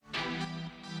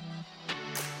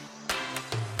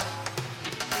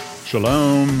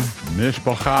Shalom,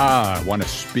 Mishpacha. I want to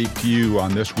speak to you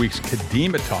on this week's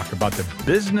Kadima Talk about the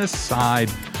business side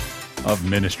of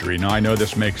ministry. Now, I know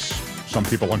this makes some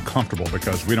people uncomfortable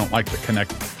because we don't like to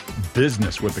connect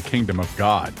business with the kingdom of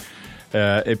God.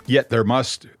 Yet there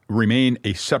must remain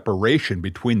a separation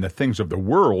between the things of the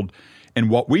world and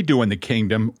what we do in the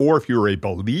kingdom, or if you're a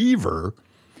believer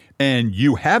and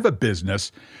you have a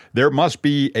business, there must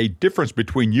be a difference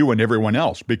between you and everyone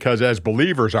else, because as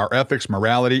believers, our ethics,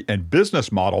 morality, and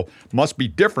business model must be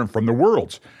different from the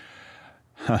world's.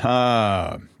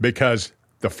 Because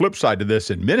the flip side to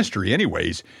this in ministry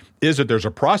anyways is that there's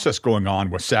a process going on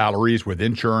with salaries, with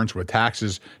insurance, with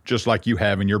taxes, just like you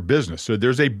have in your business. So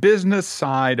there's a business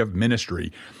side of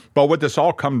ministry. But what this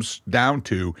all comes down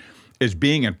to is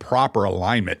being in proper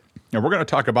alignment. And we're going to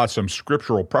talk about some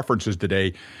scriptural preferences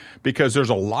today, because there's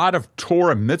a lot of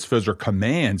Torah mitzvahs or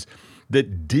commands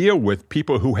that deal with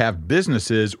people who have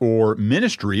businesses or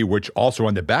ministry, which also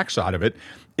on the backside of it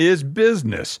is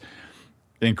business.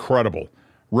 Incredible.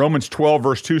 Romans 12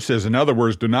 verse 2 says, in other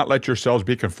words, do not let yourselves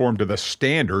be conformed to the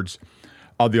standards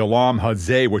of the Olam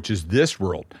Hazeh, which is this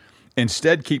world.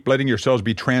 Instead, keep letting yourselves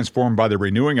be transformed by the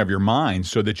renewing of your minds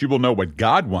so that you will know what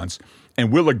God wants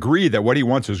and will agree that what he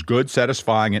wants is good,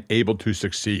 satisfying, and able to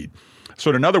succeed. So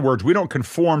in other words, we don't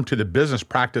conform to the business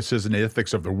practices and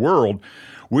ethics of the world.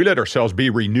 We let ourselves be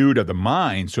renewed of the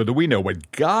mind so that we know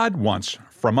what God wants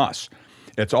from us.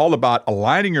 It's all about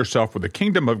aligning yourself with the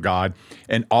kingdom of God,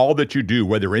 and all that you do,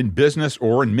 whether in business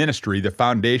or in ministry, the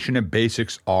foundation and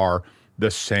basics are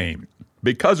the same.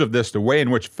 Because of this, the way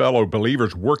in which fellow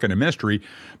believers work in a ministry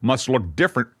must look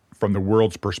different from the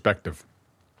world's perspective.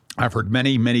 I've heard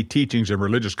many, many teachings and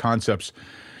religious concepts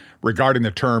regarding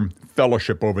the term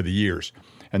fellowship over the years.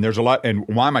 And there's a lot. And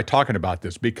why am I talking about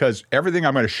this? Because everything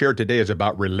I'm going to share today is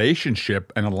about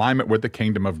relationship and alignment with the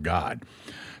kingdom of God.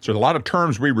 So a lot of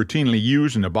terms we routinely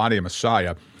use in the body of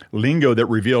Messiah, lingo that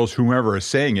reveals whomever is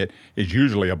saying it is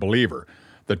usually a believer.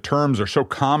 The terms are so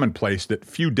commonplace that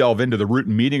few delve into the root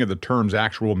and meaning of the term's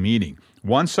actual meaning.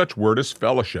 One such word is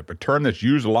fellowship, a term that's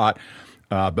used a lot,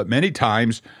 but many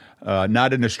times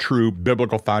not in its true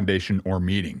biblical foundation or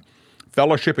meaning.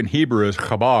 Fellowship in Hebrew is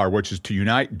chabar, which is to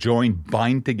unite, join,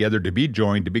 bind together, to be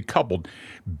joined, to be coupled,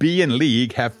 be in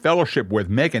league, have fellowship with,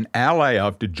 make an ally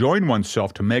of, to join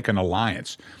oneself, to make an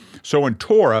alliance. So in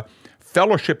Torah,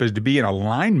 fellowship is to be in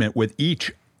alignment with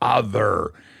each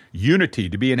other. Unity,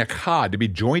 to be in echad, to be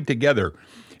joined together.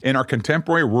 In our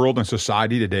contemporary world and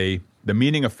society today, the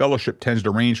meaning of fellowship tends to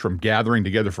range from gathering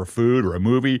together for food or a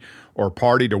movie or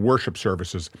party to worship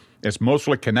services. It's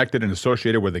mostly connected and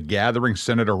associated with a gathering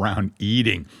centered around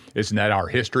eating. Isn't that our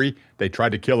history? They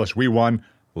tried to kill us. We won.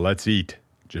 Let's eat.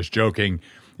 Just joking.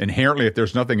 Inherently, if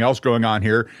there's nothing else going on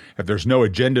here, if there's no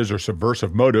agendas or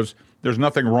subversive motives, there's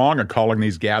nothing wrong in calling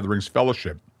these gatherings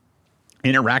fellowship.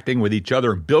 Interacting with each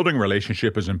other and building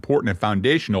relationship is important and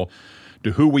foundational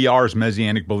to who we are as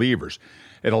Messianic believers.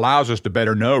 It allows us to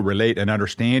better know, relate, and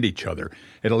understand each other.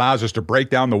 It allows us to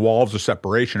break down the walls of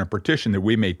separation and partition that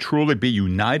we may truly be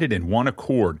united in one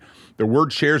accord. The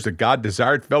Word shares that God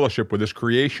desired fellowship with His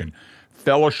creation.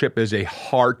 Fellowship is a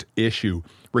heart issue,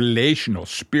 relational,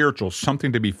 spiritual,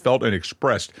 something to be felt and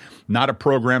expressed, not a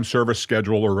program, service,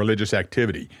 schedule, or religious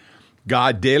activity.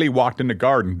 God daily walked in the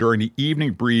garden during the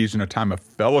evening breeze in a time of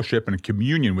fellowship and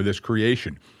communion with His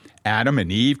creation. Adam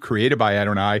and Eve, created by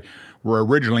Adonai, were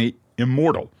originally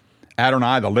immortal.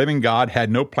 Adonai, the living God,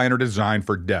 had no plan or design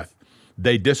for death.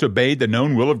 They disobeyed the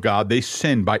known will of God. They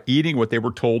sinned by eating what they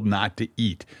were told not to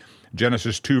eat.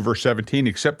 Genesis 2, verse 17,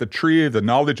 except the tree of the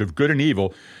knowledge of good and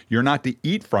evil, you're not to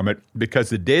eat from it, because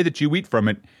the day that you eat from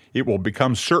it, it will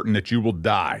become certain that you will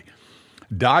die.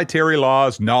 Dietary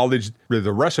laws, knowledge, were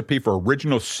the recipe for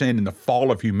original sin in the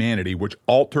fall of humanity, which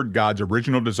altered God's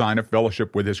original design of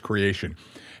fellowship with His creation.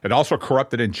 It also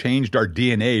corrupted and changed our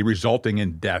DNA, resulting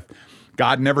in death.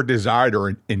 God never desired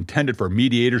or intended for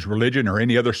mediators, religion, or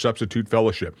any other substitute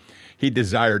fellowship. He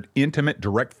desired intimate,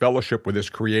 direct fellowship with His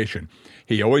creation.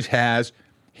 He always has,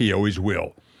 He always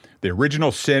will. The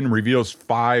original sin reveals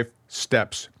 5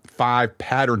 steps, 5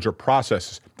 patterns or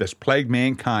processes that's plagued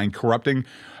mankind, corrupting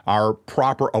our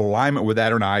proper alignment with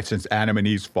Adonai since Adam and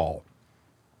Eve's fall.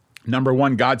 Number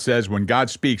 1, God says, when God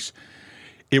speaks,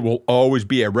 it will always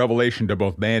be a revelation to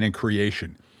both man and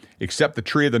creation. Except the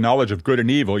tree of the knowledge of good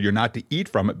and evil, you're not to eat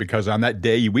from it, because on that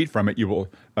day you eat from it, you will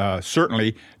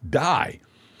certainly die.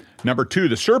 Number 2,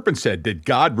 the serpent said, did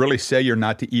God really say you're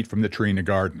not to eat from the tree in the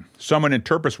garden? Someone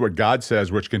interprets what God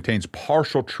says, which contains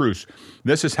partial truths.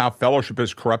 This is how fellowship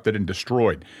is corrupted and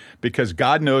destroyed, because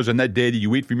God knows on that day that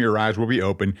you eat from, your eyes will be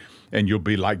open and you'll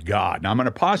be like God. Now I'm going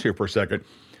to pause here for a second.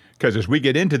 Because as we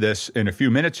get into this in a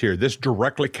few minutes here, this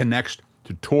directly connects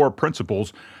to Torah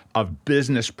principles of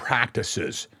business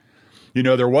practices. You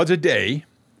know, there was a day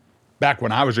back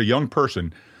when I was a young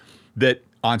person that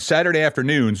on Saturday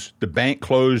afternoons, the bank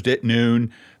closed at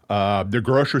noon. The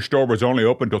grocery store was only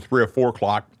open till 3 or 4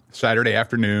 o'clock Saturday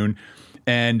afternoon.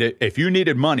 And if you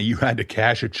needed money, you had to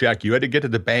cash a check. You had to get to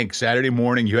the bank Saturday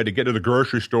morning. You had to get to the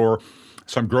grocery store.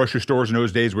 Some grocery stores in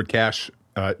those days would cash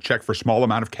check for a small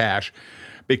amount of cash,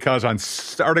 because on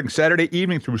starting Saturday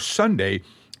evening through Sunday,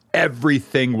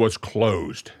 everything was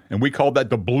closed. And we called that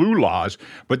the blue laws.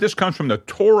 But this comes from the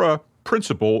Torah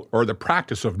principle or the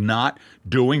practice of not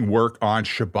doing work on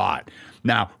Shabbat.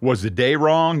 Now, was the day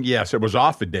wrong? Yes, it was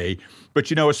off the day. But,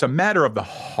 you know, it's a matter of the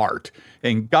heart.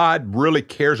 And God really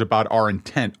cares about our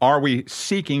intent. Are we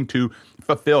seeking to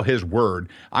fulfill his word?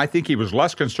 I think he was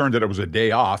less concerned that it was a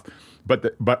day off,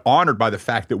 but honored by the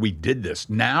fact that we did this.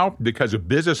 Now, because of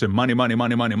business and money,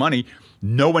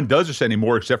 no one does this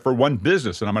anymore except for one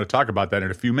business. And I'm going to talk about that in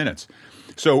a few minutes.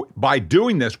 So by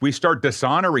doing this, we start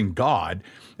dishonoring God.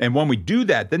 And when we do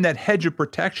that, then that hedge of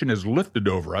protection is lifted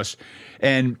over us.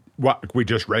 And what we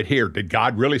just read here, did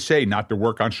God really say not to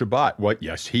work on Shabbat? Well,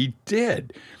 yes, he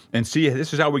did. And see,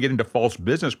 this is how we get into false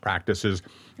business practices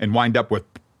and wind up with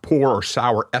poor or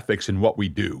sour ethics in what we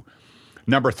do.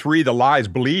 Number 3, the lie is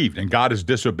believed and God is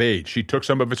disobeyed. She took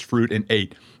some of its fruit and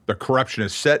ate. The corruption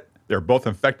is set. They're both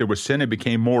infected with sin and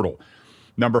became mortal.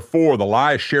 Number 4, the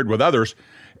lie is shared with others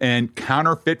and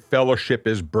counterfeit fellowship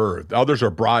is birthed. Others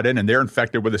are brought in and they're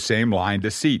infected with the same lie and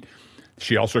deceit.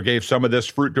 She also gave some of this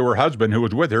fruit to her husband who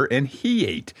was with her, and he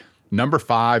ate. Number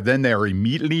 5, then they are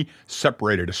immediately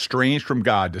separated, estranged from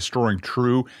God, destroying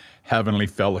true heavenly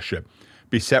fellowship.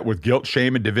 Beset with guilt,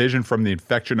 shame, and division from the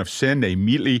infection of sin, they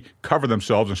immediately cover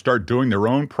themselves and start doing their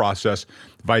own process,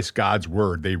 vice God's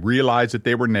word. They realized that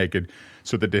they were naked,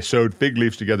 so that they sewed fig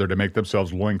leaves together to make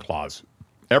themselves loincloths.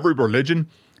 Every religion,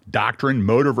 doctrine,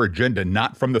 motive, or agenda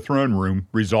not from the throne room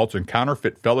results in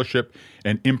counterfeit fellowship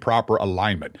and improper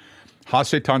alignment.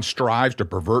 Satan strives to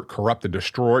pervert, corrupt, and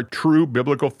destroy true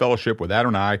biblical fellowship with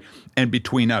Adonai and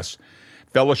between us.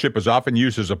 Fellowship is often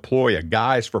used as a ploy, a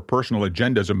guise for personal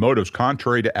agendas and motives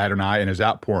contrary to Adonai and his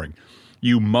outpouring.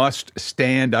 You must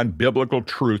stand on biblical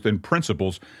truth and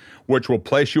principles, which will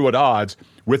place you at odds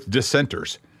with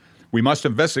dissenters. We must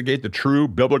investigate the true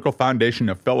biblical foundation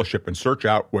of fellowship and search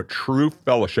out what true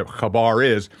fellowship, chabar,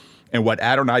 is and what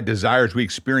Adonai desires we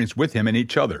experience with him and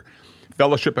each other.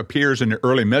 Fellowship appears in the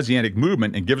early Messianic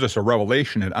movement and gives us a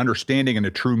revelation and understanding and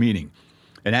a true meaning.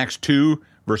 In Acts 2,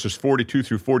 verses 42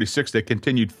 through 46, they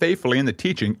continued faithfully in the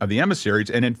teaching of the emissaries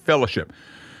and in fellowship.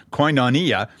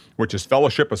 Koinonia, which is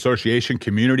fellowship, association,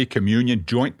 community, communion,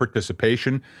 joint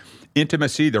participation.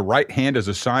 Intimacy, the right hand is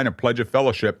a sign of pledge of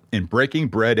fellowship in breaking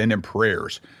bread and in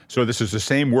prayers. So this is the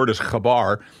same word as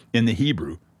chabar in the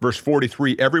Hebrew. Verse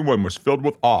 43, everyone was filled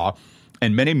with awe,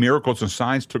 and many miracles and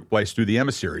signs took place through the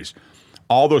emissaries.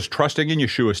 All those trusting in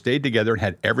Yeshua stayed together and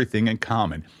had everything in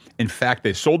common. In fact,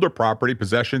 they sold their property,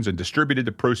 possessions, and distributed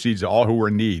the proceeds to all who were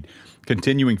in need,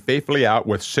 continuing faithfully out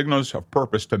with signals of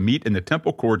purpose to meet in the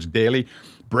temple courts daily,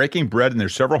 breaking bread in their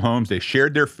several homes. They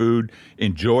shared their food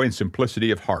in joy and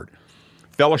simplicity of heart.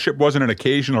 Fellowship wasn't an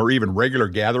occasional or even regular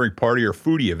gathering, party, or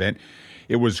foodie event.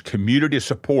 It was community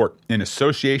support and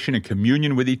association and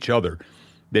communion with each other.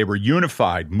 They were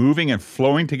unified, moving and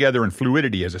flowing together in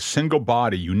fluidity as a single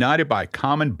body, united by a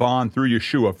common bond through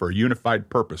Yeshua for a unified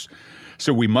purpose.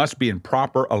 So we must be in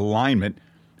proper alignment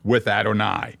with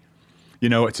Adonai. You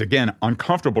know, it's, again,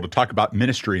 uncomfortable to talk about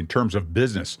ministry in terms of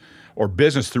business or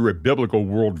business through a biblical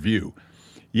worldview.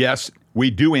 Yes,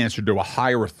 we do answer to a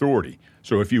higher authority.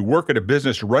 So if you work at a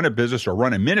business, run a business, or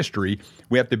run a ministry,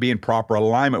 we have to be in proper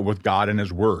alignment with God and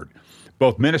his word.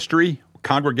 Both ministry,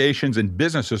 congregations, and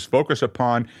businesses focus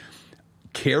upon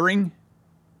caring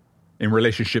in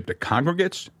relationship to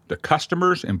congregates, to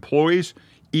customers, employees,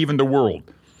 even the world.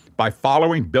 By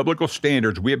following biblical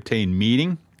standards, we obtain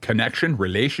meaning, connection,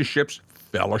 relationships,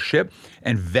 fellowship,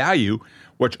 and value,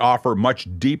 which offer much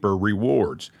deeper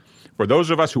rewards. For those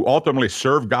of us who ultimately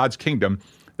serve God's kingdom,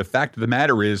 the fact of the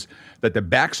matter is that the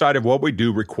backside of what we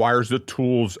do requires the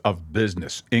tools of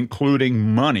business, including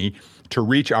money to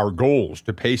reach our goals,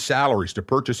 to pay salaries, to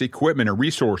purchase equipment and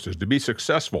resources, to be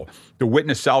successful, to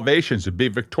witness salvations, to be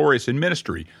victorious in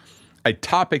ministry. A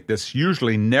topic that's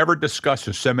usually never discussed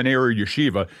in seminary or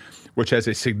yeshiva, which has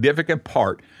a significant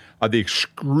part of the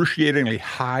excruciatingly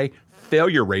high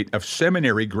failure rate of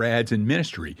seminary grads in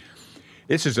ministry.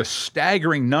 This is a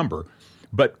staggering number,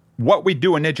 but what we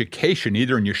do in education,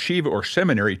 either in yeshiva or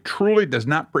seminary, truly does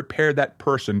not prepare that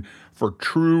person for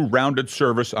true rounded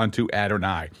service unto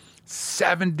Adonai.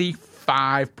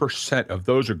 75% of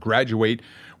those who graduate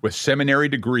with seminary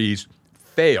degrees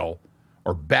fail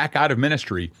or back out of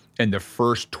ministry in the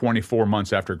first 24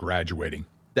 months after graduating.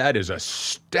 That is a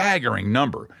staggering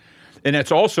number. And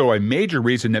it's also a major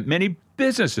reason that many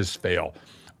businesses fail.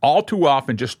 All too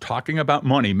often, just talking about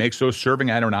money makes those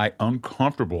serving Adonai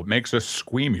uncomfortable. It makes us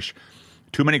squeamish.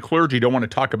 Too many clergy don't want to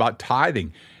talk about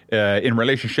tithing in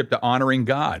relationship to honoring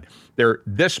God.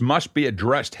 This must be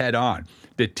addressed head on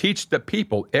to teach the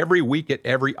people every week at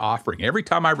every offering. Every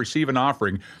time I receive an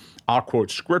offering, I'll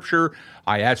quote scripture.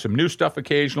 I add some new stuff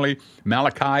occasionally.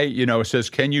 Malachi, says,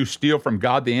 can you steal from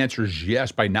God? The answer is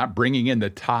yes, by not bringing in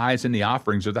the tithes and the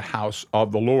offerings of the house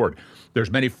of the Lord.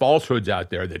 There's many falsehoods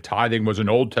out there that tithing was an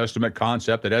Old Testament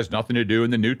concept that has nothing to do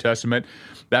in the New Testament.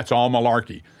 That's all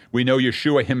malarkey. We know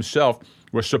Yeshua himself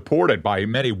was supported by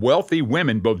many wealthy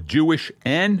women, both Jewish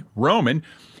and Roman,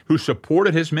 who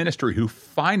supported his ministry, who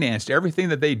financed everything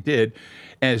that they did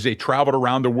as they traveled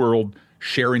around the world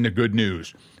sharing the good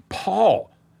news.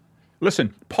 Paul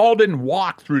didn't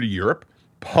walk through to Europe.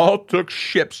 Paul took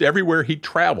ships everywhere he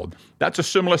traveled. That's a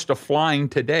similar to flying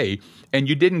today, and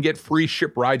you didn't get free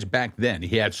ship rides back then.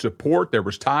 He had support. There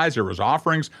was tithes. There was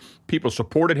offerings. People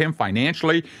supported him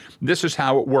financially. This is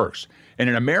how it works. And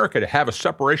in America, to have a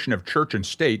separation of church and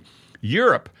state,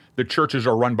 Europe, the churches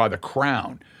are run by the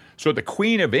crown. So the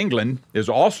Queen of England is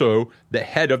also the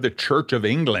head of the Church of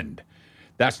England.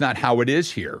 That's not how it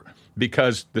is here,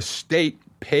 because the state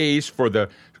pays for the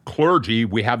clergy.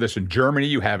 We have this in Germany,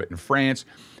 you have it in France.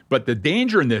 But the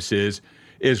danger in this is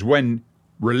when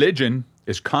religion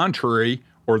is contrary,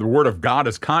 or the word of God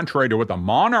is contrary to what the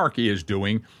monarchy is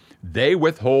doing, they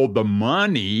withhold the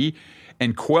money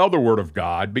and quell the word of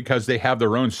God because they have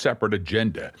their own separate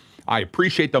agenda. I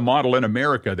appreciate the model in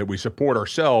America that we support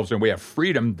ourselves and we have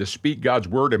freedom to speak God's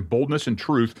word in boldness and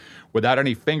truth without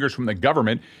any fingers from the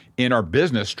government in our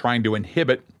business trying to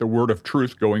inhibit the word of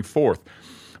truth going forth.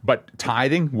 But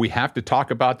tithing, we have to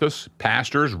talk about this.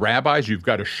 Pastors, rabbis, you've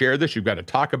got to share this. You've got to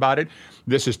talk about it.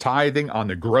 This is tithing on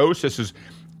the gross. This is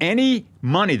any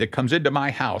money that comes into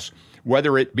my house,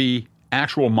 whether it be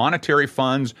actual monetary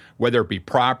funds, whether it be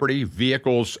property,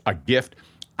 vehicles, a gift,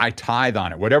 I tithe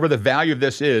on it. Whatever the value of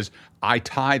this is, I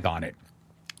tithe on it.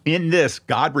 In this,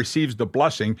 God receives the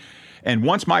blessing. And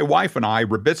once my wife and I,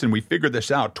 Rebbitzin, we figured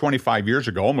this out 25 years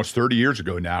ago, almost 30 years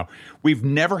ago now, we've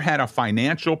never had a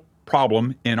financial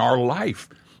problem in our life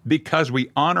because we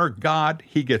honor God.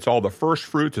 He gets all the first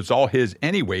fruits. It's all his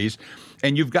anyways.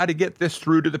 And you've got to get this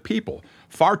through to the people.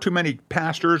 Far too many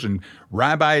pastors and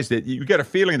rabbis that you get a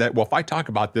feeling that, well, if I talk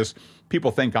about this,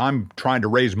 people think I'm trying to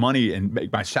raise money and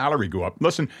make my salary go up.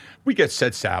 Listen, we get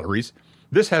set salaries.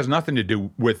 This has nothing to do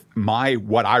with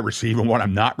what I receive and what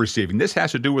I'm not receiving. This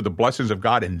has to do with the blessings of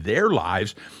God in their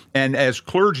lives. And as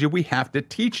clergy, we have to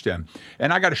teach them.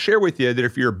 And I got to share with you that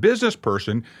if you're a business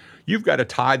person, you've got to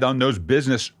tithe on those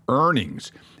business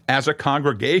earnings. As a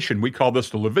congregation, we call this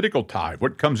the Levitical tithe.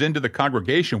 What comes into the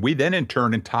congregation, we then in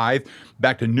turn tithe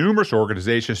back to numerous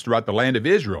organizations throughout the land of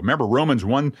Israel. Remember Romans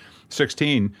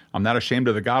 1:16, I'm not ashamed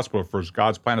of the gospel, for it's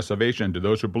God's plan of salvation to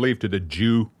those who believe, to the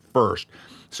Jew first.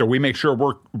 So we make sure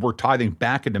we're tithing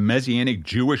back into Messianic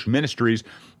Jewish ministries,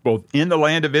 both in the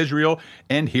land of Israel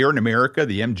and here in America,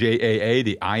 the MJAA,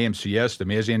 the IMCS, the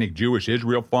Messianic Jewish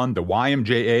Israel Fund, the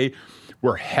YMJA.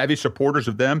 We're heavy supporters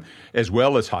of them, as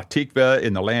well as Hatikva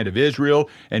in the land of Israel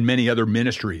and many other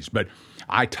ministries. But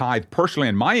I tithe personally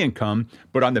on my income,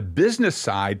 but on the business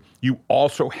side, you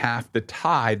also have to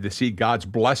tithe to see God's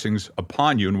blessings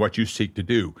upon you in what you seek to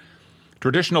do.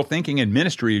 Traditional thinking in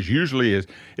ministry is usually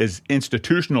is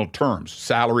institutional terms,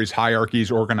 salaries, hierarchies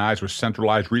organized with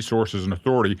centralized resources and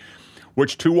authority,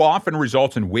 which too often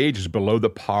results in wages below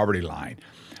the poverty line.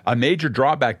 A major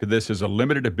drawback to this is a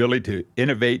limited ability to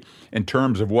innovate in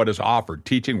terms of what is offered: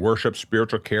 teaching, worship,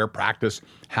 spiritual care, practice,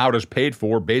 how it is paid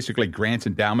for, basically grants,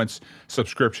 endowments,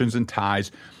 subscriptions, and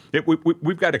tithes.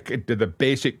 We've got to get to the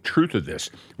basic truth of this.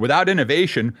 Without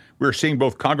innovation, we're seeing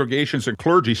both congregations and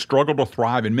clergy struggle to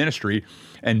thrive in ministry,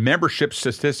 and membership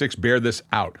statistics bear this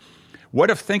out. What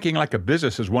if thinking like a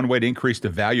business is one way to increase the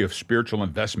value of spiritual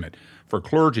investment? For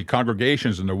clergy,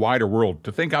 congregations, and the wider world,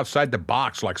 to think outside the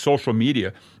box like social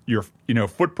media, your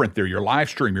footprint there, your live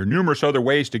stream, your numerous other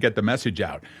ways to get the message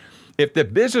out. If the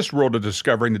business world is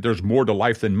discovering that there's more to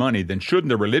life than money, then shouldn't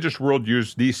the religious world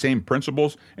use these same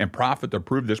principles and profit to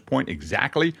prove this point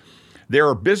exactly? There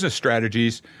are business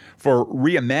strategies for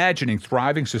reimagining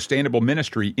thriving, sustainable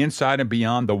ministry inside and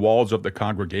beyond the walls of the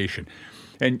congregation.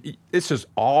 And this is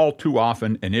all too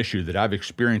often an issue that I've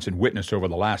experienced and witnessed over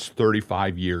the last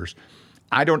 35 years.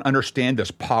 I don't understand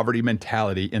this poverty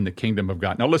mentality in the kingdom of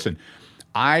God. Now listen,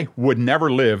 I would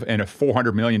never live in a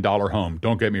 $400 million home.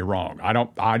 Don't get me wrong.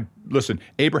 Listen,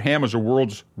 Abraham was the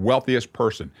world's wealthiest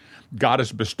person. God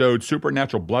has bestowed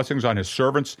supernatural blessings on his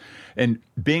servants, and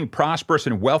being prosperous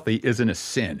and wealthy isn't a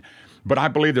sin. But I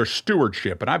believe there's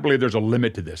stewardship, and I believe there's a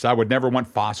limit to this. I would never want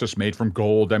faucets made from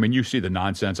gold. I mean, you see the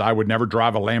nonsense. I would never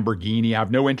drive a Lamborghini. I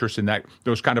have no interest in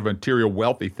those kind of material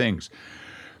wealthy things.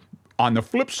 On the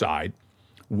flip side,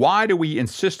 why do we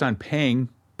insist on paying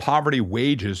poverty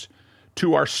wages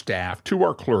to our staff, to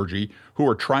our clergy, who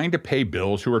are trying to pay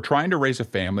bills, who are trying to raise a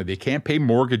family? They can't pay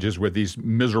mortgages with these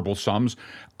miserable sums.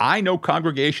 I know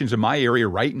congregations in my area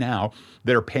right now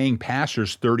that are paying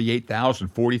pastors $38,000,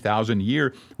 $40,000 a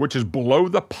year, which is below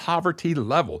the poverty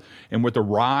level. And with the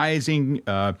rising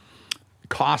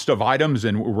cost of items,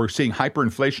 and we're seeing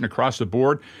hyperinflation across the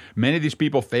board, many of these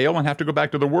people fail and have to go back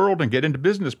to the world and get into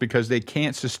business because they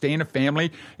can't sustain a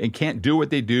family and can't do what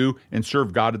they do and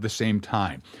serve God at the same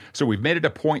time. So we've made it a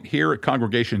point here at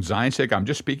Congregation Zion's Sake. I'm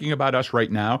just speaking about us right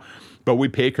now, but we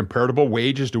pay comparable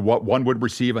wages to what one would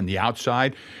receive on the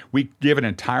outside. We give an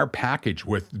entire package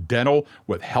with dental,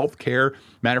 with health care.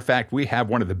 Matter of fact, we have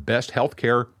one of the best health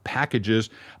care packages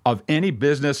of any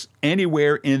business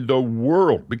anywhere in the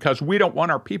world, because we don't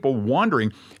want our people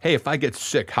wondering, hey, if I get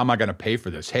sick, how am I going to pay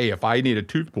for this? Hey, if I need a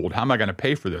tooth pulled, how am I going to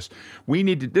pay for this? We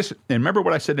need to this. And remember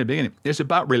what I said in the beginning, it's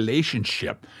about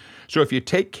relationship. So if you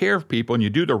take care of people and you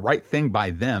do the right thing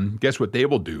by them, guess what they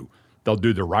will do? They'll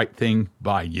do the right thing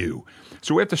by you.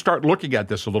 So we have to start looking at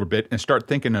this a little bit and start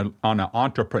thinking on an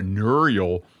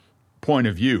entrepreneurial point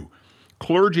of view.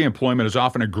 Clergy employment is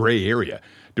often a gray area.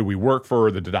 Do we work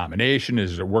for the denomination?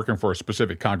 Is it working for a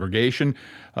specific congregation?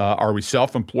 Are we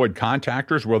self-employed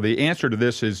contractors? Well, the answer to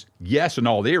this is yes in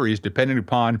all areas, depending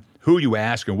upon who you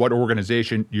ask and what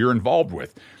organization you're involved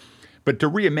with. But to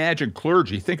reimagine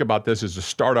clergy, think about this as a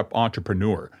startup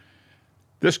entrepreneur.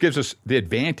 This gives us the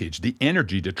advantage, the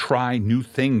energy to try new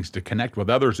things, to connect with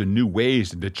others in new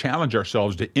ways, and to challenge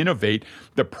ourselves to innovate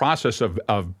the process of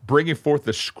bringing forth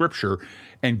the Scripture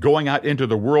and going out into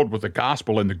the world with the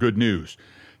gospel and the good news.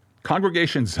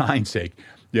 Congregation Zion's Sake,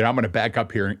 I'm going to back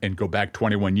up here and go back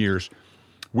 21 years.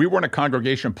 We weren't a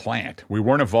congregation plant. We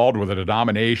weren't involved with a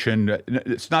denomination.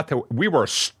 It's not that we were a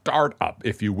startup,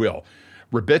 if you will.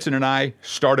 Rebbitzin and I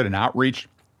started an outreach.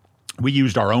 We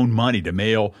used our own money to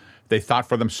mail. They thought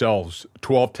for themselves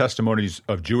 12 testimonies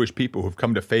of Jewish people who've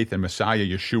come to faith in Messiah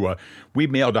Yeshua. We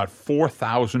mailed out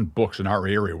 4,000 books in our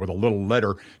area with a little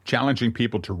letter challenging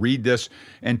people to read this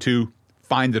and to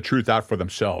find the truth out for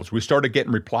themselves. We started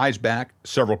getting replies back.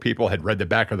 Several people had read the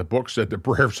back of the book, said the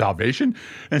prayer of salvation,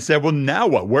 and said, well, now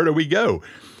what? Where do we go?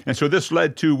 And so this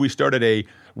led to, we started a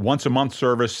once-a-month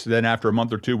service. Then after a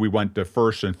month or two, we went to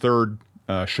first and third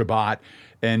Shabbat.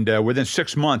 And within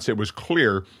 6 months, it was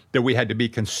clear that we had to be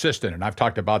consistent. And I've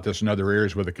talked about this in other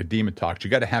areas with the Kadima Talks.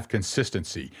 You got to have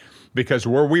consistency, because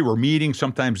where we were meeting,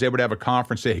 sometimes they would have a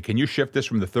conference, say, hey, can you shift this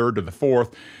from the third to the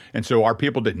fourth? And so our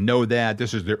people didn't know that.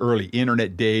 This is the early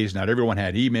internet days. Not everyone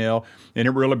had email, and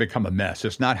it really became a mess.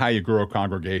 It's not how you grow a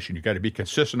congregation. You got to be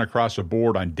consistent across the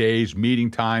board on days,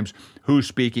 meeting times, who's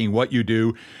speaking, what you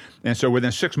do. And so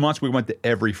within 6 months, we went to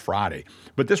every Friday.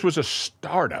 But this was a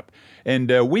startup. And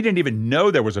we didn't even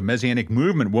know there was a Messianic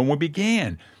movement when we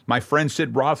began. My friend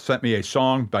Sid Roth sent me a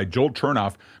song by Joel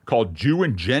Chernoff called Jew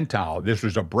and Gentile. This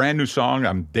was a brand new song.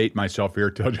 I'm dating myself here.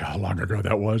 Tells you how long ago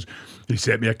that was. He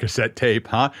sent me a cassette tape,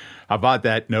 huh? How about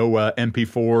that? No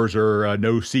MP4s or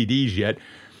no CDs yet.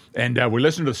 And we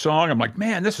listened to the song. I'm like,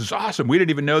 man, this is awesome. We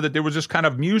didn't even know that there was this kind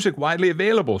of music widely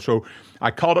available. So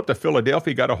I called up to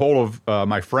Philadelphia, got a hold of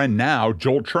my friend now,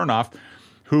 Joel Chernoff,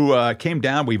 who came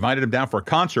down. We invited him down for a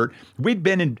concert. We'd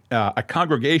been in a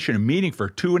congregation, a meeting for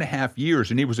 2.5 years,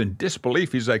 and he was in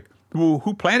disbelief. He's like, well,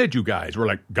 who planted you guys? We're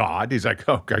like, God. He's like,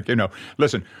 okay,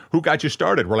 listen, who got you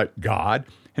started? We're like, God.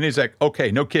 And he's like,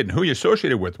 okay, no kidding. Who are you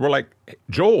associated with? We're like,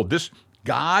 Joel,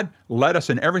 God led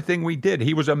us in everything we did.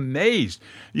 He was amazed.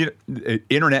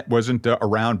 Internet wasn't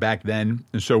around back then,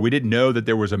 and so we didn't know that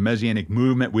there was a Messianic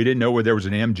movement. We didn't know where there was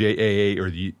an MJAA or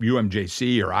the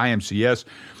UMJC or IMCS.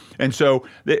 And so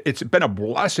it's been a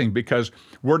blessing, because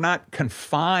we're not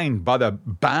confined by the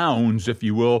bounds, if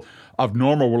you will, of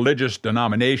normal religious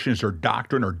denominations or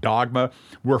doctrine or dogma.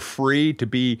 We're free to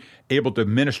be able to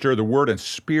minister the word in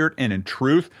spirit and in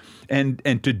truth. And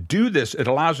to do this, it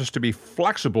allows us to be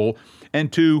flexible and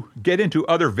to get into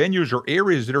other venues or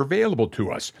areas that are available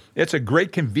to us. It's a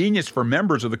great convenience for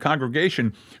members of the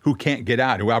congregation who can't get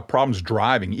out, who have problems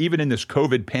driving, even in this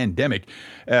COVID pandemic,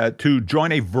 to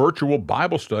join a virtual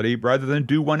Bible study rather than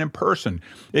do one in person.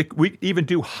 We even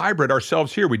do hybrid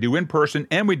ourselves here. We do in person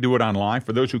and we do it online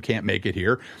for those who can't can't make it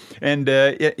here. And,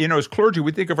 as clergy,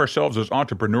 we think of ourselves as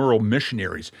entrepreneurial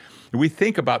missionaries. We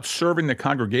think about serving the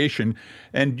congregation,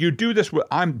 and you do this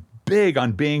I'm big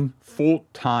on being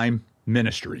full-time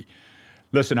ministry.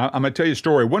 Listen, I'm going to tell you a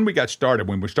story. When we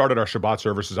started our Shabbat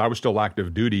services, I was still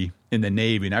active duty in the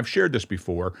Navy, and I've shared this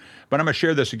before, but I'm going to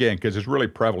share this again because it's really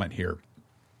prevalent here.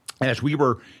 As we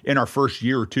were in our first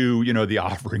year or two, the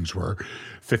offerings were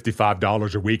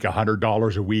 $55 a week,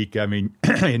 $100 a week. I mean,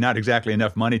 not exactly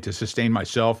enough money to sustain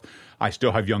myself. I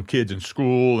still have young kids in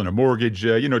school and a mortgage,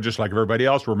 just like everybody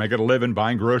else. We're making a living,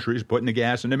 buying groceries, putting the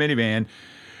gas in the minivan.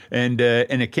 And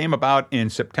it came about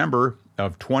in September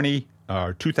of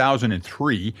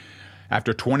 2003,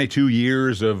 after 22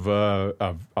 years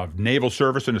of naval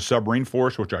service in the submarine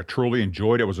force, which I truly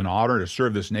enjoyed. It was an honor to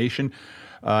serve this nation.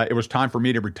 It was time for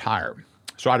me to retire.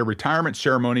 So I had a retirement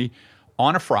ceremony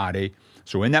on a Friday.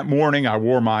 So in that morning, I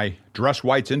wore my dress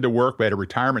whites into work. We had a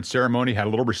retirement ceremony, had a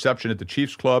little reception at the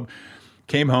Chiefs Club,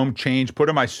 came home, changed, put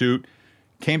on my suit,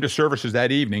 came to services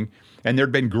that evening, and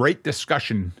there'd been great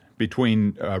discussion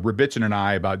between Rebbitzin and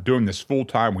I about doing this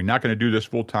full-time. We're not going to do this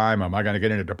full-time. Am I going to get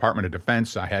into Department of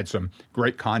Defense? I had some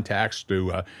great contacts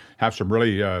to have some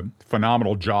really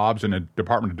phenomenal jobs in the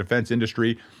Department of Defense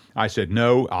industry. I said,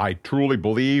 no, I truly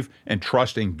believe and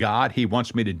trust in God. He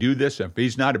wants me to do this. If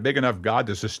he's not a big enough God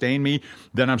to sustain me,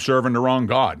 then I'm serving the wrong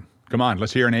God. Come on,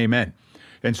 let's hear an amen.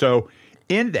 And so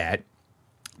in that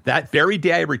very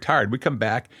day I retired, we come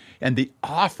back, and the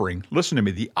offering, listen to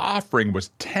me, the offering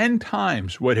was 10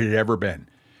 times what it had ever been.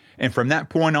 And from that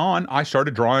point on, I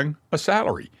started drawing a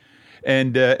salary.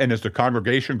 And as the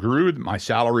congregation grew, my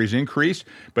salaries increased,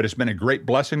 but it's been a great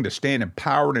blessing to stand in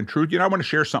power and in truth. I want to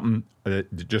share something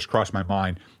that just crossed my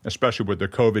mind, especially with the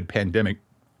COVID pandemic.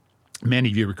 Many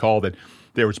of you recall that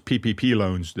there was PPP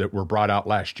loans that were brought out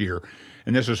last year.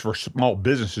 And this is for small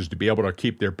businesses to be able to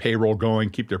keep their payroll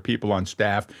going, keep their people on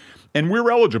staff. And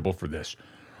we're eligible for this.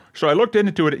 So I looked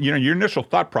into it. Your initial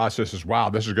thought process is, wow,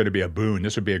 this is going to be a boon.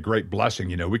 This would be a great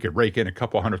blessing. We could rake in a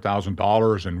couple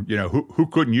 $100,000 and, who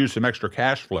couldn't use some extra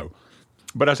cash flow?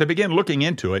 But as I began looking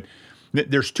into it,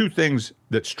 there's two things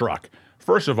that struck.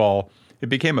 First of all, it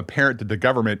became apparent that the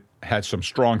government had some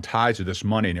strong ties to this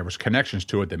money, and there was connections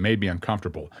to it that made me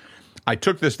uncomfortable. I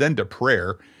took this then to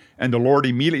prayer, and the Lord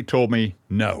immediately told me,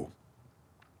 no.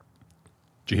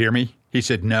 Did you hear me? He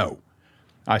said, no.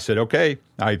 I said, okay.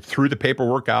 I threw the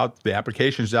paperwork out, the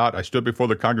applications out. I stood before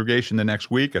the congregation the next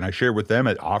week, and I shared with them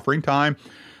at offering time.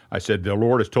 I said, the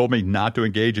Lord has told me not to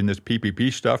engage in this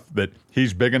PPP stuff, that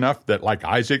he's big enough that, like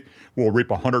Isaac, will reap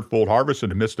 100-fold harvest in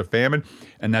the midst of famine.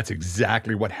 And that's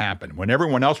exactly what happened. When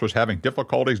everyone else was having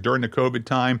difficulties during the COVID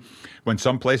time, when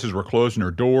some places were closing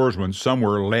their doors, when some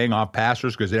were laying off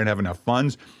pastors because they didn't have enough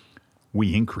funds,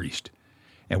 we increased.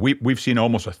 And we've seen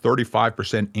almost a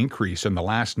 35% increase in the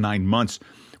last 9 months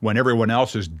when everyone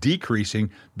else is decreasing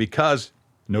because,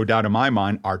 no doubt in my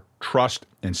mind, our trust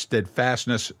and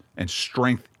steadfastness and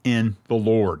strength in the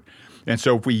Lord. And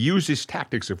so if we use these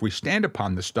tactics, if we stand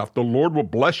upon this stuff, the Lord will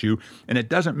bless you, and it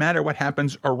doesn't matter what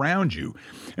happens around you.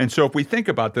 And so if we think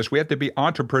about this, we have to be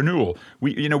entrepreneurial.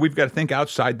 We've got to think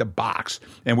outside the box,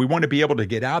 and we want to be able to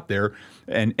get out there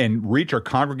and reach our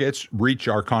congregates, reach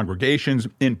our congregations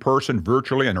in person,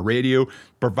 virtually, on the radio,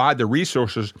 provide the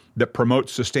resources that promote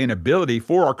sustainability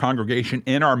for our congregation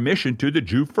and our mission to the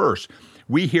Jew first.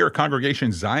 We here at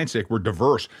Congregation Zion's Sake, we're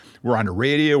diverse. We're on the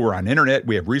radio, we're on internet.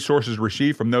 We have resources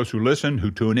received from those who listen,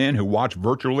 who tune in, who watch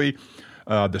virtually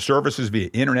the services via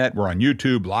internet. We're on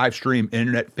YouTube, live stream,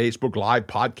 internet, Facebook Live,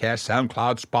 podcast,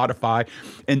 SoundCloud, Spotify.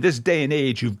 In this day and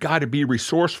age, you've got to be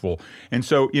resourceful. And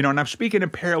so, and I'm speaking in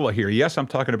parallel here. Yes, I'm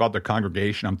talking about the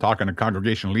congregation. I'm talking to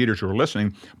congregation leaders who are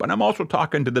listening, but I'm also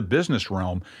talking to the business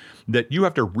realm that you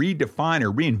have to redefine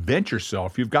or reinvent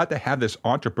yourself. You've got to have this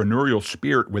entrepreneurial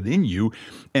spirit within you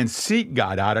and seek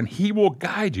God out, and He will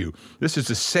guide you. This is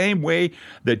the same way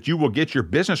that you will get your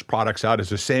business products out, is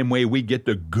the same way we get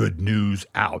the good news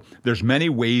out. There's many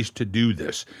ways to do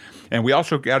this. And we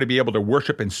also got to be able to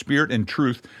worship in spirit and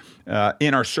truth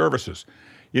in our services.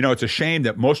 It's a shame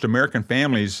that most American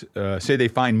families say they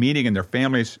find meaning in their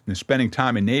families and spending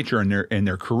time in nature and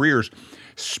their careers.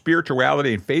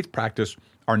 Spirituality and faith practice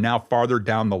are now farther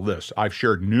down the list. I've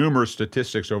shared numerous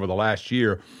statistics over the last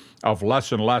year of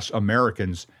less and less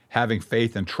Americans having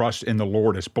faith and trust in the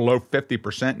Lord. It's below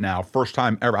 50% now. First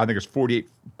time ever. I think it's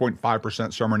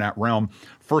 48.5%, somewhere in that realm.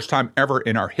 First time ever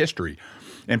in our history.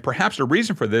 And perhaps the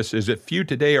reason for this is that few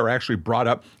today are actually brought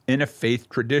up in a faith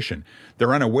tradition.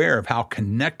 They're unaware of how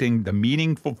connecting the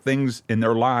meaningful things in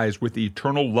their lives with the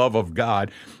eternal love of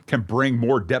God can bring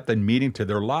more depth and meaning to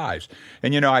their lives.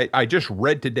 And I just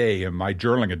read today in my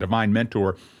journaling, A Divine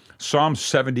Mentor, Psalm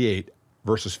 78,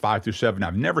 verses 5 through 7.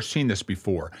 I've never seen this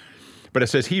before, but it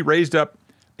says, He raised up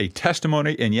a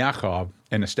testimony in Yaakov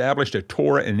and established a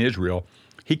Torah in Israel.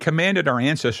 He commanded our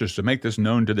ancestors to make this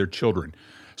known to their children,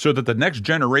 so that the next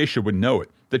generation would know it,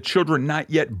 the children not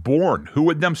yet born, who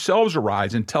would themselves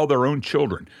arise and tell their own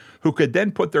children, who could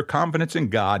then put their confidence in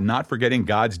God, not forgetting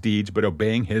God's deeds, but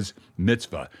obeying His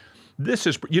mitzvah. This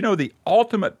is, the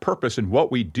ultimate purpose in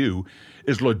what we do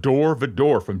is Lador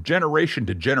Vador, from generation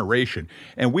to generation.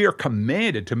 And we are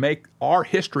commanded to make our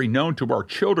history known to our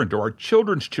children, to our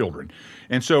children's children.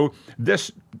 And so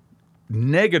this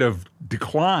negative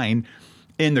decline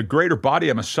in the greater body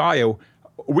of Messiah,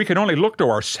 we can only look to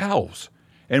ourselves.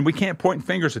 And we can't point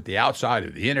fingers at the outside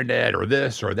of the internet or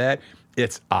this or that.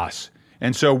 It's us.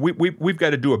 And so we've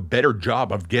got to do a better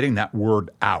job of getting that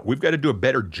word out. We've got to do a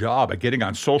better job of getting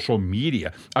on social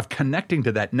media, of connecting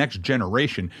to that next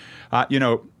generation.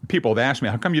 People have asked me,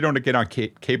 how come you don't get on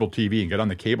cable TV and get on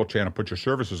the cable channel, put your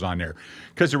services on there?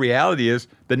 Because the reality is,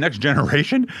 the next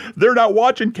generation, they're not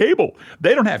watching cable.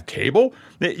 They don't have cable.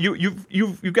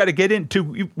 You've got to get into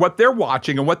what they're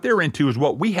watching, and what they're into is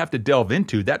what we have to delve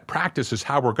into. That practice is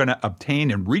how we're going to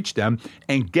obtain and reach them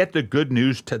and get the good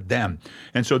news to them.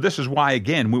 And so this is why,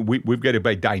 again, we've got to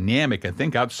be dynamic and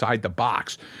think outside the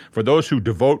box. For those who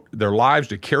devote their lives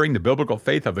to carrying the biblical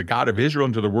faith of the God of Israel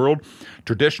into the world,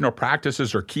 traditional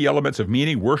practices are key elements of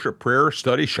meaning: worship, prayer,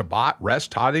 study, Shabbat,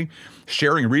 rest, tithing,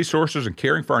 sharing resources, and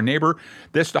caring for our neighbor.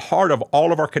 This is the heart of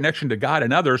all of our connection to God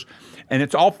and others, and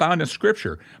it's all found in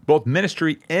Scripture. Both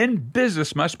ministry and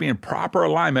business must be in proper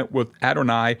alignment with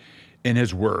Adonai in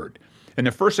His Word. And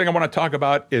the first thing I want to talk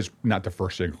about is, not the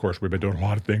first thing, of course, we've been doing a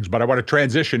lot of things, but I want to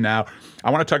transition now.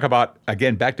 I want to talk about,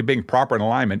 again, back to being proper in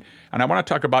alignment, and I want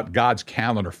to talk about God's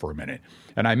calendar for a minute.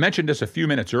 And I mentioned this a few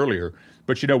minutes earlier,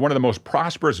 but one of the most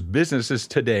prosperous businesses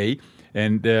today,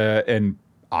 and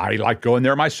I like going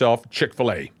there myself,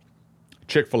 Chick-fil-A.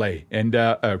 Chick-fil-A.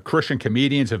 And Christian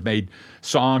comedians have made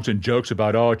songs and jokes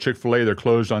about, Chick-fil-A, they're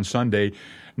closed on Sunday.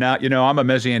 Now, I'm a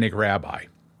Messianic rabbi.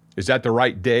 Is that the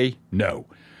right day? No.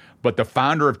 But the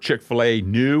founder of Chick-fil-A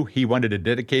knew he wanted to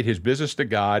dedicate his business to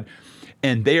God,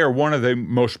 and they are one of the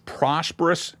most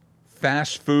prosperous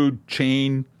fast food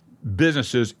chain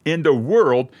businesses in the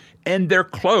world, and they're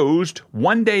closed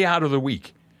one day out of the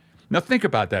week. Now think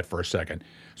about that for a second.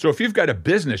 So if you've got a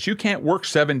business, you can't work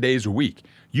 7 days a week.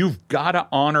 You've got to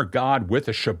honor God with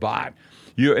a Shabbat.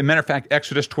 As a matter of fact,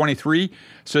 Exodus 23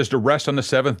 says to rest on the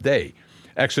seventh day.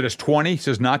 Exodus 20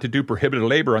 says not to do prohibited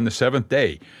labor on the seventh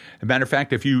day. As a matter of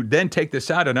fact, if you then take this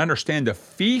out and understand the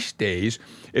feast days,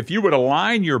 if you would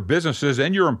align your businesses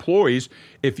and your employees,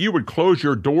 if you would close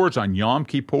your doors on Yom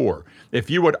Kippur, if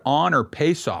you would honor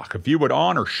Pesach, if you would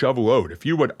honor Shavuot, if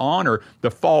you would honor the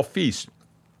fall feast,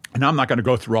 and I'm not going to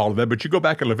go through all of them, but you go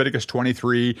back to Leviticus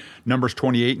 23, Numbers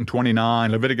 28 and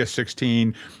 29, Leviticus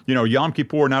 16. Yom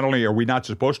Kippur, not only are we not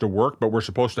supposed to work, but we're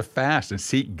supposed to fast and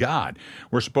seek God.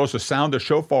 We're supposed to sound the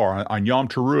shofar on Yom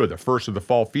Teruah, the first of the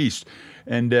fall feast.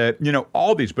 And,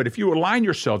 all these. But if you align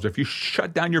yourselves, if you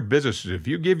shut down your businesses, if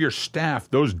you give your staff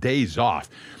those days off,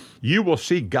 you will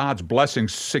see God's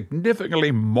blessings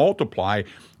significantly multiply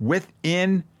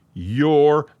within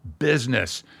your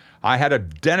business. I had a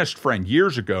dentist friend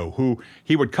years ago who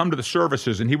he would come to the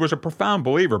services, and he was a profound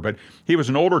believer, but he was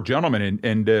an older gentleman,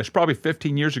 and it's probably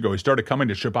 15 years ago he started coming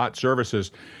to Shabbat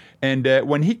services. And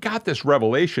when he got this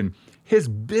revelation,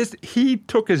 he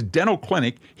took his dental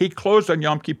clinic, he closed on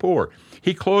Yom Kippur.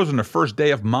 He closed on the first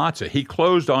day of Matzah. He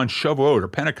closed on Shavuot or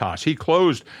Pentecost.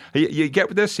 You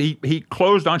get this? He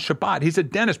closed on Shabbat. He's a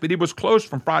dentist, but he was closed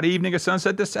from Friday evening at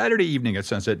sunset to Saturday evening at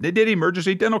sunset. They did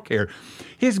emergency dental care.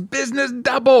 His business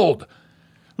doubled.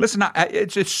 Listen,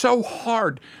 it's so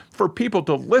hard for people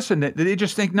to listen. They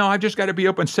just think, no, I've just got to be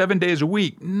open 7 days a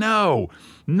week. No.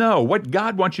 What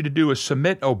God wants you to do is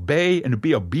submit, obey, and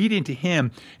be obedient to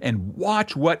Him, and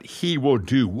watch what He will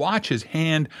do. Watch His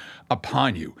hand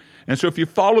upon you. And so if you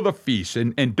follow the feasts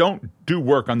and don't do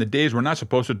work on the days we're not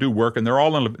supposed to do work, and they're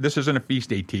all this isn't a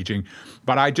feast day teaching,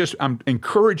 but I'm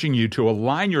encouraging you to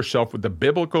align yourself with the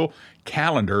biblical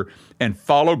calendar and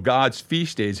follow God's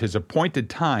feast days, His appointed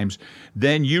times,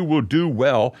 then you will do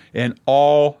well in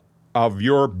all of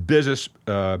your business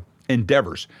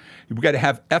endeavors. We've got to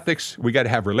have ethics. We got to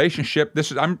have relationship.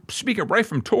 I'm speaking right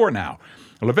from Torah now.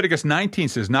 Leviticus 19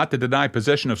 says not to deny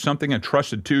possession of something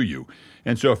entrusted to you.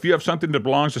 And so if you have something that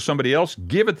belongs to somebody else,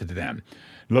 give it to them.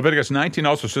 Leviticus 19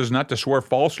 also says not to swear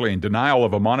falsely in denial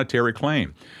of a monetary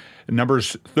claim.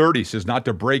 Numbers 30 says not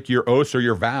to break your oaths or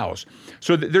your vows.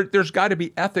 So there's got to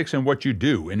be ethics in what you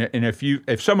do. And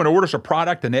if someone orders a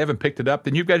product and they haven't picked it up,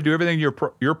 then you've got to do everything in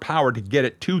your power to get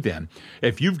it to them.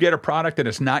 If you get a product and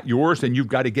it's not yours, then you've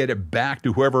got to get it back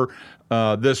to whoever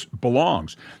this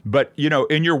belongs. But,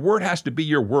 and your word has to be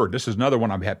your word. This is another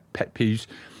one I've had pet peeves.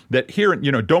 That here,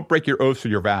 don't break your oaths or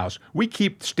your vows. We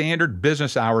keep standard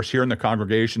business hours here in the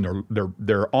congregation.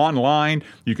 They're online.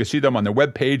 You can see them on the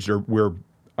webpage. We're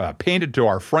painted to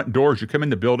our front doors. You come in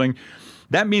the building.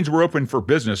 That means we're open for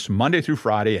business Monday through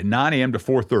Friday at 9 a.m. to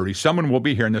 4:30. Someone will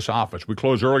be here in this office. We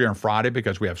close earlier on Friday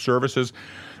because we have services.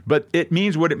 But it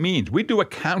means what it means. We do a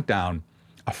countdown,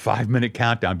 a 5-minute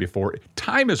countdown before.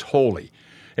 Time is holy.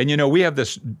 And, we have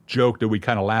this joke that we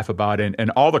kind of laugh about,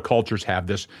 and all the cultures have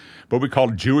this, but we call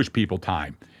it Jewish people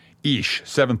time. Ish,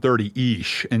 7:30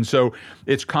 ish. And so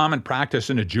it's common practice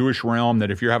in the Jewish realm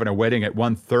that if you're having a wedding at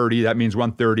 1:30, that means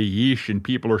 1:30 ish, and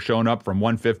people are showing up from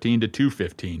 1:15 to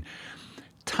 2:15.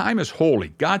 Time is holy.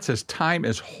 God says time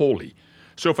is holy.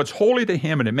 So if it's holy to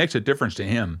him and it makes a difference to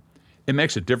him, it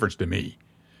makes a difference to me.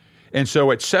 And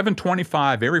so at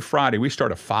 7:25 every Friday, we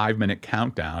start a 5-minute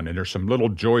countdown, and there's some little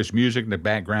joyous music in the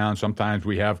background. Sometimes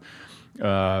we have,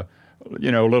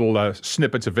 little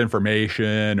snippets of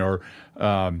information.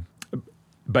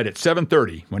 But at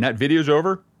 7:30, when that video's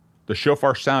over, the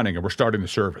shofar's sounding, and we're starting the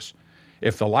service.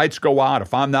 If the lights go out,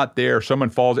 if I'm not there, someone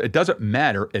falls, it doesn't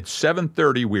matter. At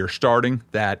 7:30, we are starting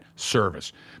that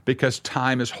service because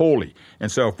time is holy.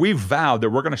 And so if we vowed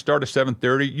that we're going to start at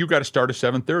 7:30, you got to start at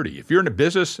 7:30. If you're in a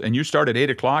business and you start at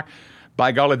 8 o'clock,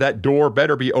 by golly, that door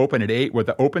better be open at 8 with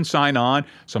the open sign on,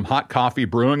 some hot coffee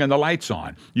brewing, and the lights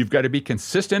on. You've got to be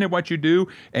consistent in what you do,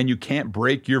 and you can't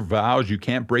break your vows. You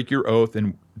can't break your oath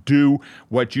and do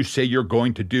what you say you're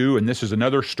going to do. And this is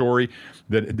another story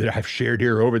that I've shared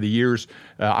here over the years.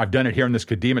 I've done it here in this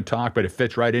Kadima talk, but it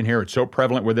fits right in here. It's so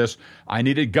prevalent with this. I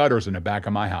needed gutters in the back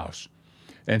of my house.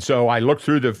 And so I looked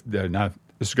through now,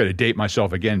 this is going to date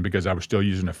myself again because I was still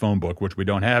using a phone book, which we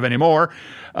don't have anymore.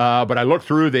 But I looked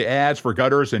through the ads for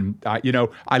gutters, and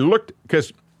I looked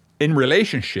because in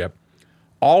relationship,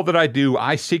 all that I do,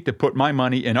 I seek to put my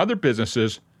money in other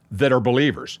businesses that are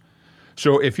believers.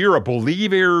 So if you're a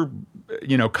believer,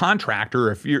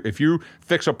 contractor, if you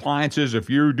fix appliances, if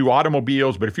you do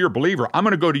automobiles, but if you're a believer, I'm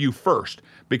going to go to you first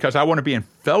because I want to be in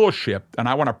fellowship and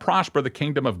I want to prosper the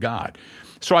kingdom of God.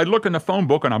 So I look in the phone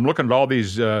book and I'm looking at all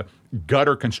these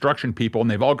gutter construction people, and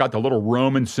they've all got the little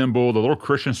Roman symbol, the little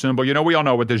Christian symbol. We all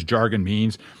know what this jargon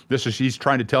means. He's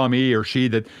trying to tell me or she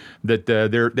that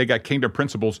they got kingdom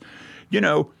principles.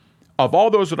 Of all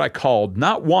those that I called,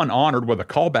 not one honored with a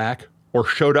callback or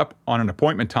showed up on an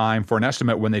appointment time for an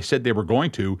estimate when they said they were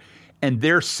going to, and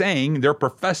they're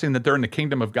professing that they're in the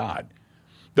kingdom of God.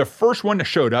 The first one that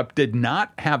showed up did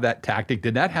not have that tactic,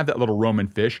 did not have that little Roman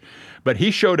fish, but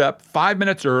he showed up 5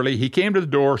 minutes early. He came to the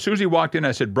door. As soon as he walked in,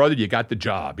 I said, "Brother, you got the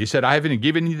job." He said, "I haven't even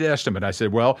given you the estimate." I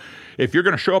said, "Well, if you're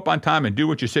going to show up on time and do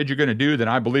what you said you're going to do, then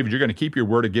I believe you're going to keep your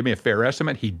word and give me a fair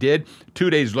estimate." He did. 2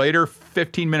 days later,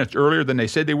 15 minutes earlier than they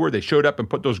said they were, they showed up and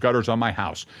put those gutters on my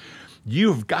house.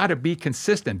 You've got to be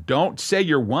consistent. Don't say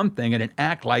you're one thing and then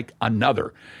act like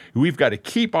another. We've got to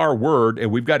keep our word,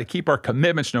 and we've got to keep our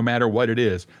commitments no matter what it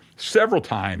is. Several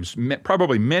times,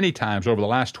 probably many times over the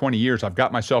last 20 years, I've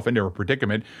got myself into a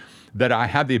predicament that I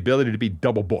have the ability to be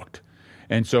double booked.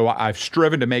 And so I've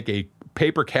striven to make a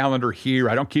paper calendar here.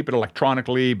 I don't keep it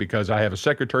electronically because I have a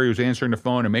secretary who's answering the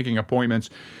phone and making appointments.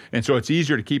 And so it's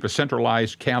easier to keep a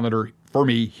centralized calendar for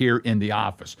me here in the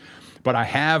office. But I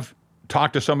have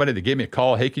talked to somebody that gave me a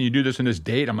call. "Hey, can you do this in this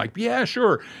date?" I'm like, "Yeah,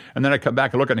 sure." And then I come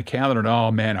back and look on the calendar and,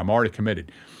 oh man, I'm already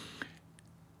committed.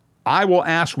 I will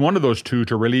ask one of those two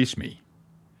to release me.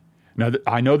 Now,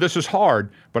 I know this is hard,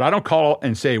 but I don't call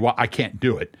and say, "Well, I can't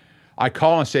do it." I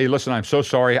call and say, "Listen, I'm so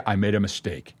sorry. I made a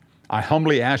mistake. I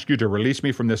humbly ask you to release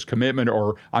me from this commitment,"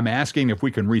 or I'm asking if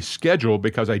we can reschedule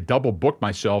because I double booked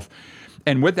myself.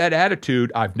 And with that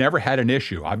attitude, I've never had an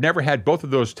issue. I've never had both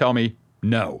of those tell me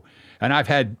no. And I've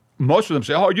had most of them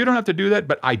say, "Oh, you don't have to do that,"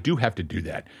 but I do have to do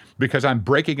that because I'm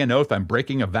breaking an oath, I'm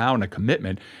breaking a vow and a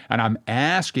commitment, and I'm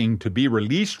asking to be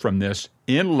released from this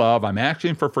in love. I'm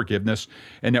asking for forgiveness,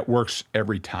 and it works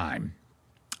every time.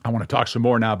 I want to talk some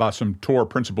more now about some Torah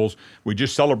principles. We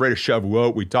just celebrated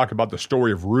Shavuot. We talked about the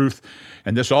story of Ruth,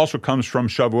 and this also comes from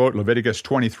Shavuot, Leviticus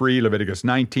 23, Leviticus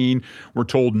 19. We're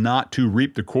told not to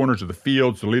reap the corners of the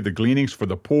fields, to leave the gleanings for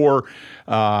the poor,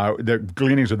 the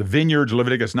gleanings of the vineyards,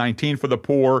 Leviticus 19 for the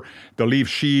poor, to leave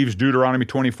sheaves, Deuteronomy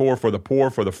 24 for the poor,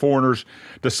 for the foreigners,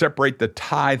 to separate the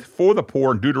tithe for the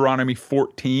poor, Deuteronomy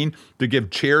 14, to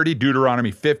give charity, Deuteronomy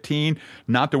 15,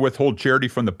 not to withhold charity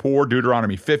from the poor,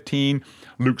 Deuteronomy 15,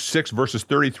 Luke 6, verses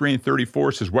 33 and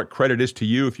 34 says, what credit is to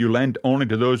you if you lend only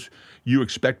to those you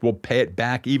expect will pay it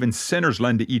back? Even sinners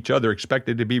lend to each other,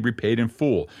 expected to be repaid in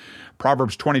full.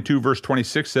 Proverbs 22, verse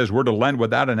 26 says, we're to lend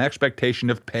without an expectation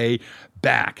of pay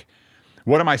back.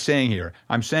 What am I saying here?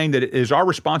 I'm saying that it is our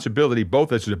responsibility,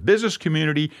 both as a business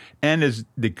community and as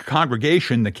the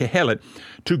congregation, the Kehelet,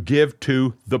 to give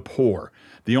to the poor.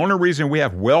 The only reason we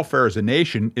have welfare as a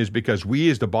nation is because we,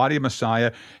 as the body of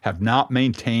Messiah, have not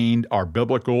maintained our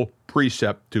biblical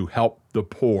precept to help the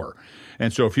poor.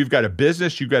 And so if you've got a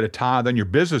business, you've got to tithe on your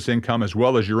business income as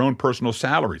well as your own personal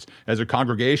salaries. As a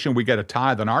congregation, we got to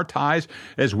tithe on our tithes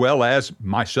as well as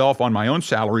myself on my own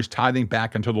salaries, tithing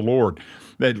back into the Lord.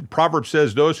 The Proverbs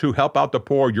says, those who help out the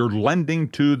poor, you're lending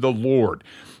to the Lord.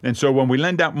 And so when we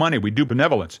lend out money, we do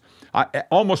benevolence.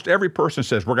 Almost every person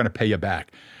says, we're going to pay you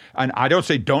back. And I don't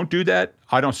say don't do that.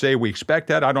 I don't say we expect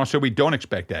that. I don't say we don't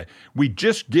expect that. We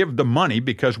just give the money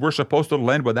because we're supposed to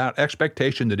lend without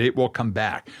expectation that it will come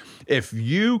back. If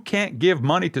you can't give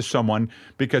money to someone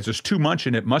because it's too much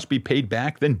and it must be paid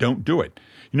back, then don't do it.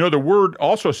 You know, the word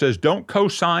also says don't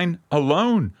co-sign a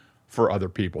loan for other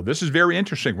people. This is very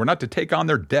interesting. We're not to take on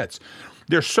their debts.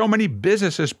 There's so many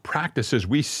business practices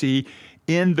we see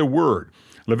in the word.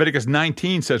 Leviticus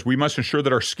 19 says we must ensure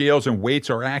that our scales and weights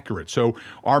are accurate. So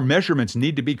our measurements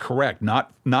need to be correct,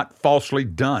 not falsely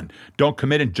done. Don't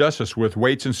commit injustice with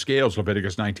weights and scales,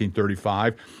 Leviticus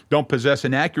 19:35. Don't possess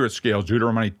inaccurate scales,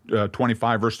 Deuteronomy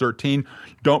 25, verse 13.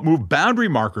 Don't move boundary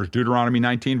markers, Deuteronomy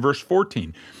 19, verse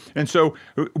 14. And so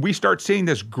we start seeing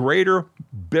this greater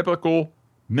biblical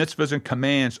mitzvahs and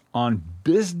commands on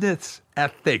business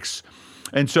ethics.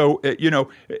 And so,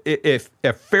 if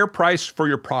a fair price for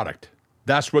your product,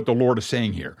 that's what the Lord is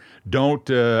saying here. Don't,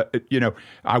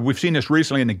 we've seen this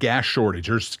recently in the gas shortage.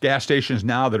 There's gas stations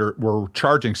now that we're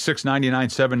charging $6.99,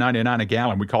 $7.99 a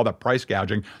gallon. We call that price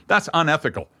gouging. That's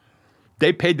unethical.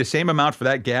 They paid the same amount for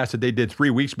that gas that they did 3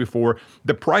 weeks before.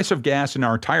 The price of gas in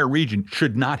our entire region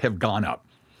should not have gone up.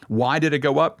 Why did it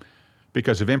go up?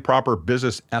 Because of improper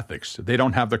business ethics. They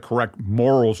don't have the correct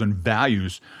morals and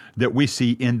values that we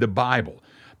see in the Bible.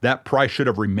 That price should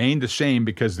have remained the same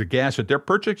because the gas that they're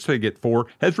purchasing it for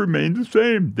has remained the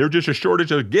same. There's just a shortage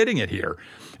of getting it here.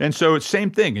 And so it's the same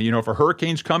thing. If a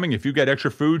hurricane's coming, if you've got extra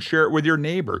food, share it with your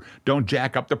neighbor. Don't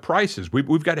jack up the prices.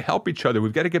 We've got to help each other.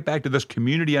 We've got to get back to this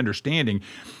community understanding.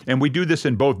 And we do this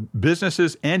in both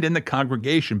businesses and in the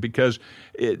congregation because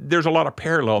there's a lot of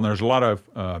parallel and there's a lot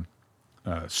of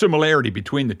similarity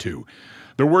between the two.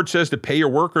 The word says to pay your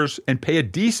workers and pay a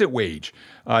decent wage,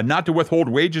 not to withhold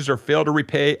wages or fail to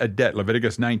repay a debt,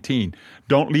 Leviticus 19.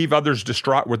 Don't leave others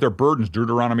distraught with their burdens,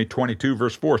 Deuteronomy 22,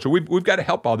 verse 4. So we've got to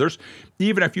help others.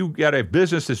 Even if you've got a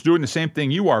business that's doing the same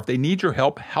thing you are, if they need your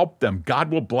help, help them.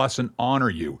 God will bless and honor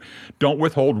you. Don't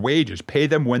withhold wages. Pay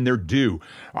them when they're due.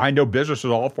 I know businesses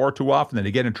all far too often that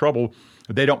they get in trouble.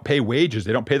 They don't pay wages.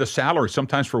 They don't pay the salary,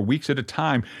 sometimes for weeks at a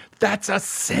time. That's a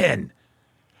sin.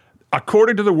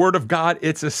 According to the word of God,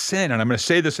 it's a sin. And I'm going to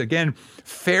say this again,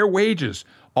 fair wages.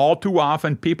 All too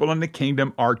often, people in the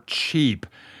kingdom are cheap.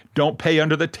 Don't pay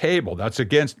under the table. That's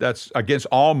against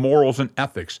all morals and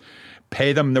ethics.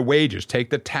 Pay them the wages.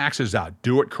 Take the taxes out.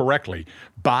 Do it correctly.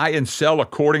 Buy and sell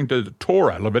according to the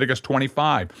Torah, Leviticus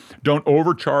 25. Don't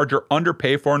overcharge or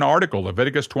underpay for an article,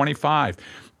 Leviticus 25.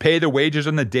 Pay the wages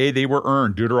on the day they were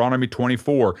earned, Deuteronomy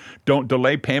 24. Don't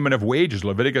delay payment of wages,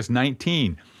 Leviticus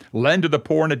 19. Lend to the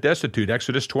poor and the destitute,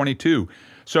 Exodus 22.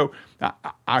 So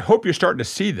I hope you're starting to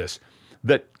see this,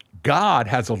 that God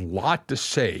has a lot to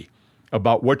say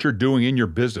about what you're doing in your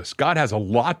business. God has a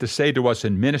lot to say to us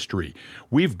in ministry.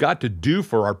 We've got to do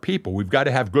for our people. We've got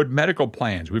to have good medical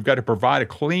plans. We've got to provide a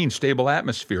clean, stable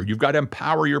atmosphere. You've got to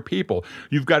empower your people.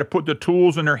 You've got to put the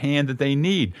tools in their hand that they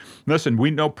need. Listen,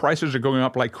 we know prices are going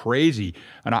up like crazy.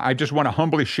 And I just want to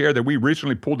humbly share that we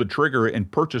recently pulled the trigger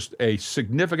and purchased a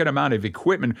significant amount of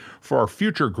equipment for our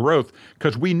future growth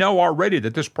because we know already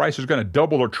that this price is going to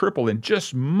double or triple in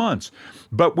just months.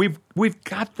 But we've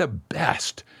got the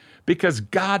best. Because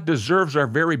God deserves our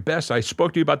very best. I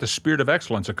spoke to you about the spirit of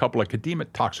excellence a couple of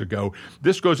Kadima talks ago.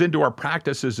 This goes into our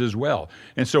practices as well.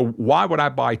 And so why would I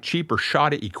buy cheap or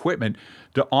shoddy equipment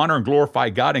to honor and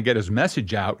glorify God and get his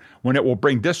message out when it will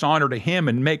bring dishonor to him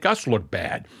and make us look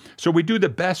bad? So we do the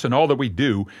best in all that we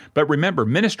do. But remember,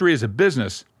 ministry is a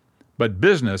business, but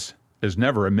business is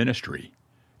never a ministry.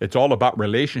 It's all about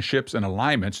relationships and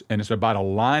alignments, and it's about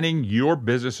aligning your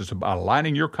business. It's about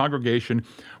aligning your congregation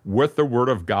with the Word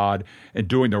of God and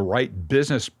doing the right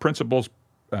business principles,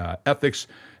 ethics,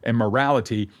 and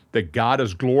morality that God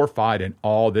is glorified in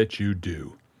all that you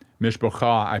do.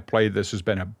 Mishpacha, I pray this has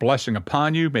been a blessing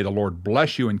upon you. May the Lord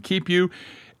bless you and keep you.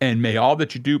 and may all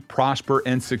that you do prosper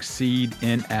and succeed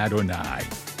in Adonai.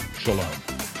 Shalom.